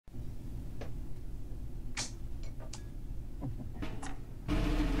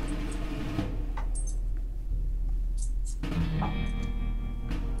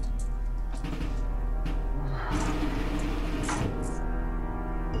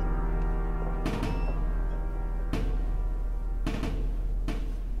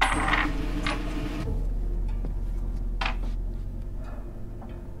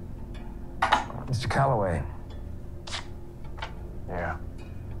Calloway. Yeah.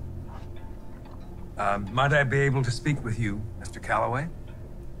 Might I be able to speak with you, Mr. Calloway?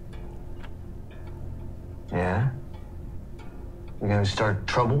 Yeah? You gonna start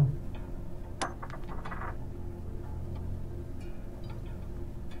trouble?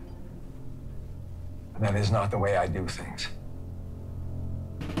 That is not the way I do things.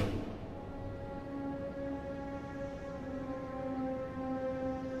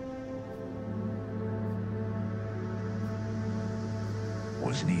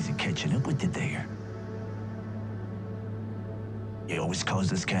 Wasn't easy catching up with you there. You always cause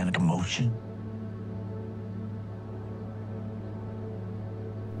this kind of commotion.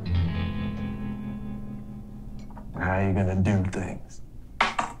 How are you gonna do things?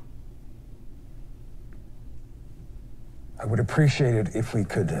 I would appreciate it if we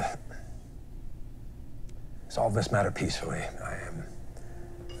could solve this matter peacefully.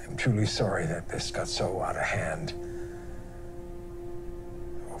 I'm truly sorry that this got so out of hand.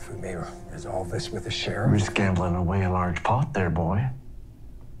 If we may resolve this with the sheriff. Risk gambling away a large pot there, boy.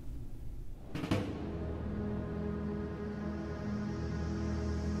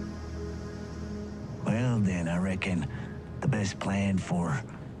 Well, then, I reckon the best plan for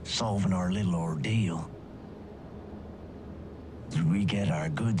solving our little ordeal is we get our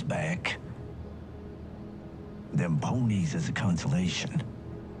goods back. Them ponies as a consolation.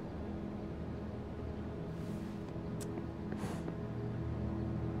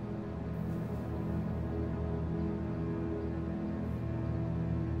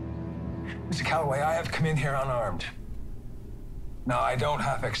 Mr. Calloway, I have come in here unarmed. Now, I don't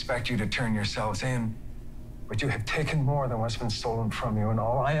half expect you to turn yourselves in, but you have taken more than what's been stolen from you, and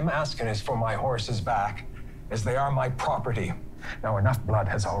all I am asking is for my horses back, as they are my property. Now, enough blood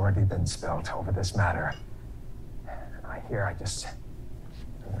has already been spilt over this matter. And I just...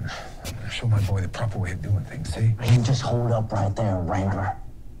 I'm gonna show my boy the proper way of doing things, see? You just hold up right there, Wrangler.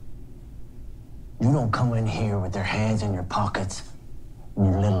 You don't come in here with your hands in your pockets and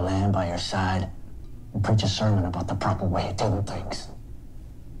your little lamb by your side and preach a sermon about the proper way of doing things.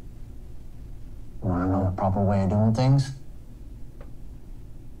 You wanna know the proper way of doing things?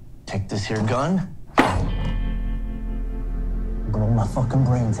 Take this here gun, blow my fucking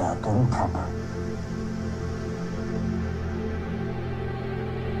brains out good and proper.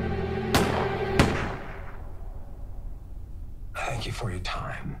 Thank you for your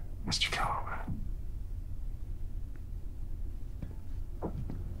time, Mr. Calloway.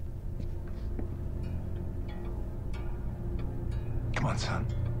 Come on, son.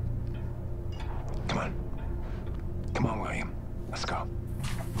 Come on. Come on, William. Let's go.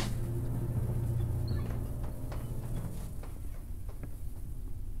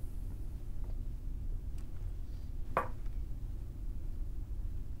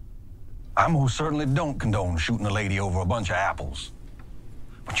 I most certainly don't condone shooting a lady over a bunch of apples.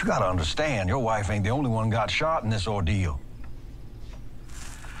 But you gotta understand, your wife ain't the only one got shot in this ordeal.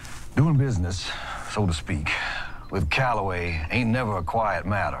 Doing business, so to speak, with Calloway ain't never a quiet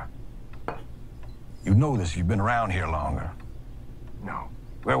matter. You know this if you've been around here longer. No.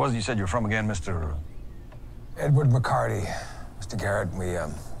 Where was it you said you're from again, Mr.? Edward McCarty. Mr. Garrett, we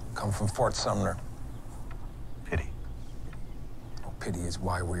come from Fort Sumner. Pity. Oh, pity is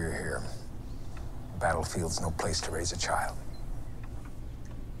why we're here. Battlefield's no place to raise a child.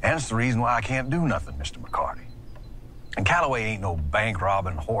 And it's the reason why I can't do nothing, Mr. McCarty. And Calloway ain't no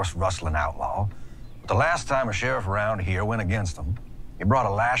bank-robbing, horse-rustling outlaw. But the last time a sheriff around here went against him, he brought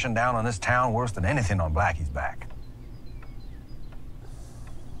a lashing down on this town worse than anything on Blackie's back.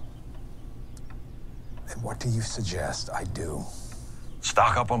 Then what do you suggest I do?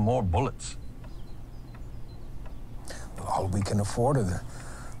 Stock up on more bullets. Well, all we can afford are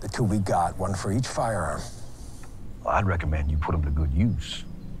the two we got, one for each firearm. Well, I'd recommend you put them to good use.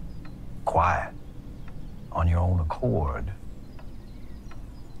 Quiet. On your own accord.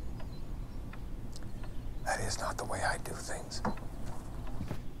 That is not the way I do things.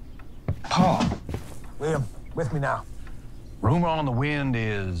 Paul. William, with me now. Rumor on the wind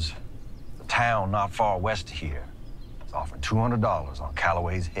is the town not far west of here is offering $200 on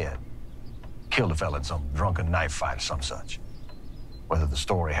Calloway's head. Killed a fella in some drunken knife fight or some such. Whether the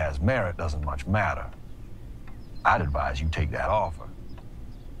story has merit doesn't much matter. I'd advise you take that offer.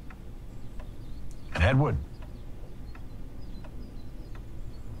 And Edward,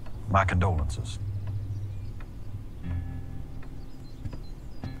 my condolences.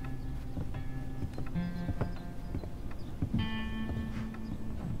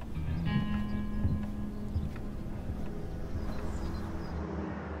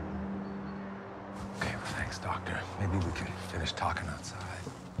 Okay, well, thanks, Doctor. Maybe we can finish talking outside.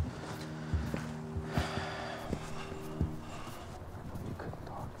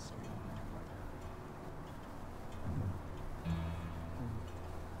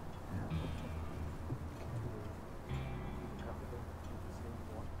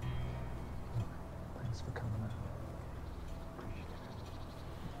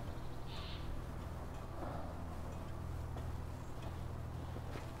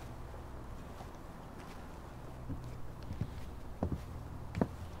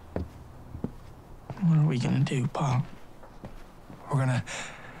 we gonna do, Pa? We're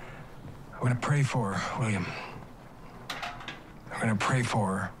gonna pray for her, William. We're gonna pray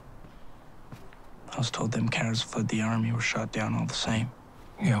for her. I was told them cowards fled the army were shot down all the same.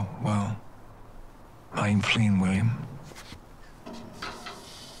 Yeah, well, I ain't fleeing, William.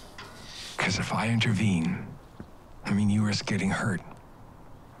 Because if I intervene, I mean, you risk getting hurt.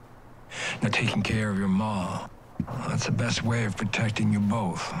 Now, taking care of your ma, that's the best way of protecting you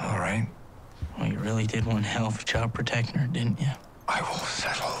both, all right? Well, you really did one hell of a job protecting her, didn't you? I will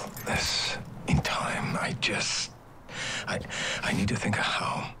settle this in time. I need to think of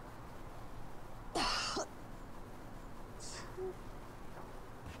how.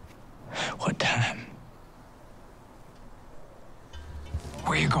 What time?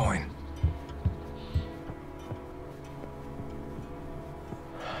 Where you going?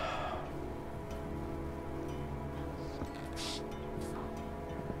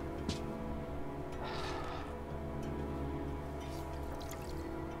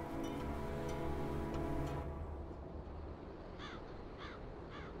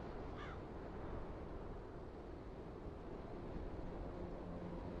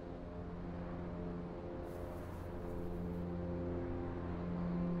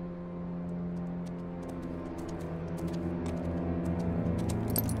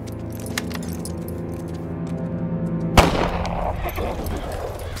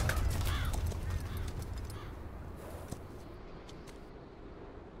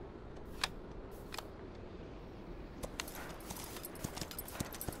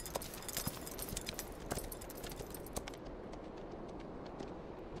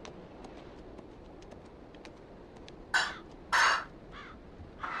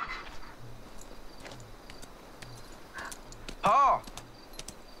 Pa!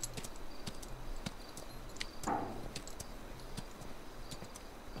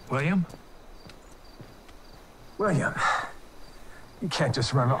 William? William, you can't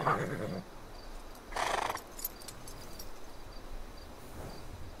just run off.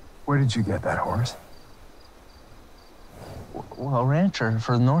 Where did you get that horse? Well, a rancher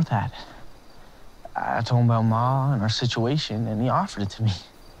for the North had. I told him about Ma and our situation, and he offered it to me.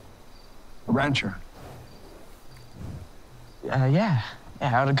 A rancher? Yeah,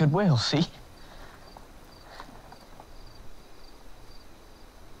 out of goodwill, see?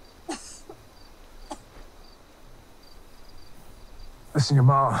 Listen, your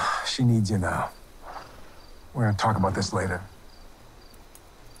mom, she needs you now. We're gonna talk about this later.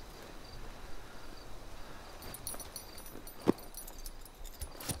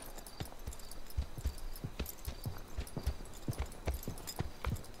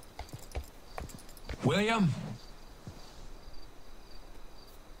 William?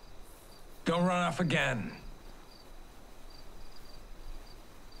 Don't run off again.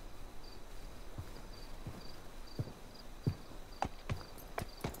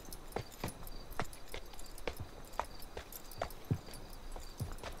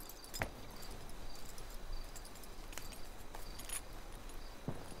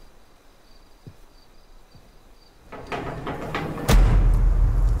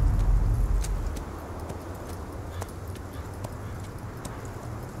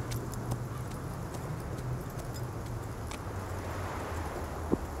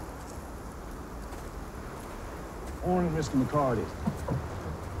 Morning, Mr. McCarty.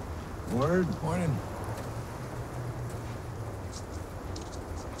 Word? Morning.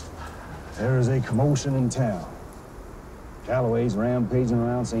 There is a commotion in town. Calloway's rampaging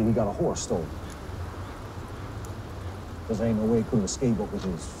around saying he got a horse stolen. There ain't no way he could escape up with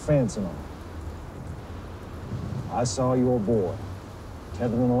his fencing on. I saw your boy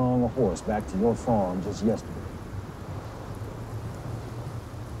tethering along a horse back to your farm just yesterday.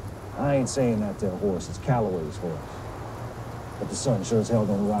 I ain't saying that there horse is Calloway's horse. But the sun sure as hell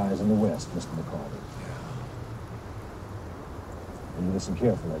don't rise in the west, Mr. McCarty. And you listen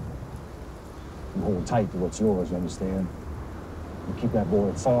carefully. You hold tight to what's yours, you understand? You keep that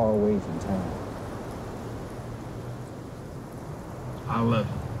boy far away from town. I'll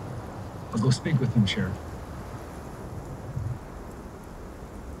go speak with him, Sheriff.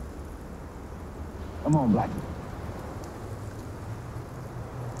 Come on, Blackie.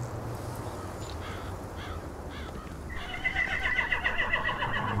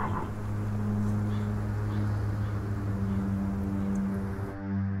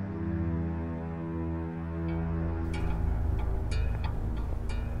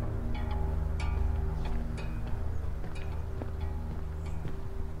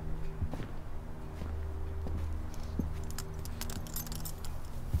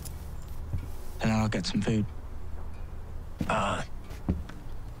 Then I'll get some food. I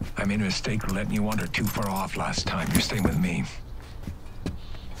I made a mistake letting you wander too far off last time. You're staying with me.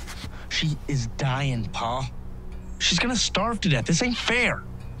 She is dying, Pa. She's gonna starve to death. This ain't fair.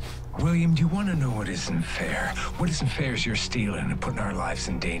 William, do you want to know what isn't fair? What isn't fair is you're stealing and putting our lives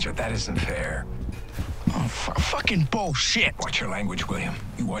in danger. That isn't fair. Oh, fucking bullshit. Watch your language, William.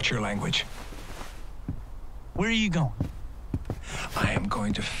 You watch your language. Where are you going? I am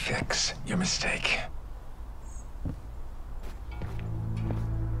going to fix your mistake.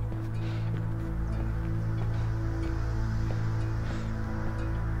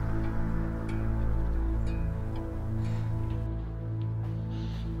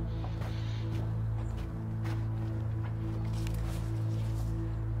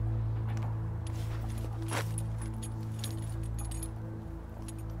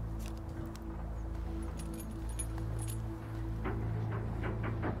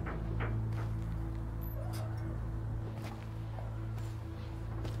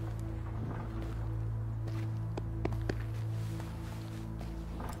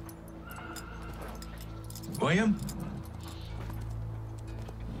 William?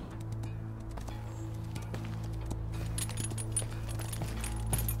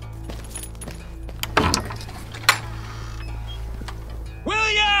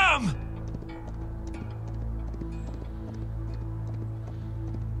 William!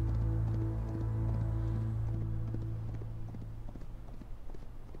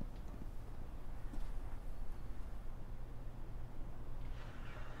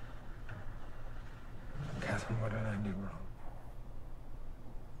 Catherine, what did I do wrong?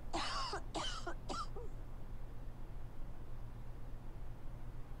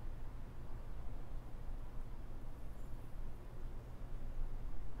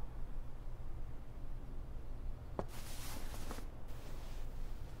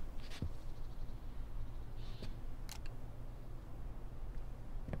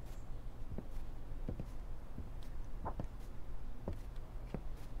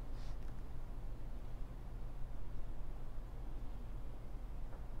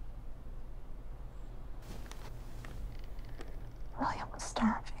 William was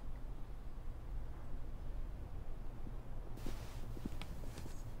starving.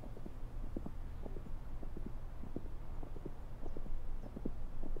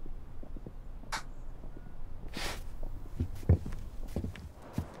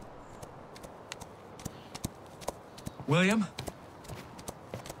 William?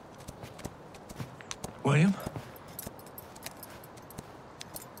 William?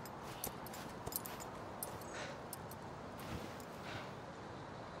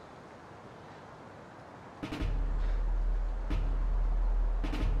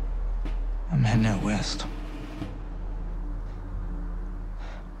 I'm heading out west.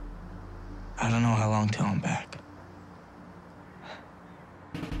 I don't know how long till I'm back.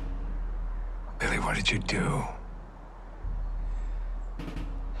 Billy, what did you do?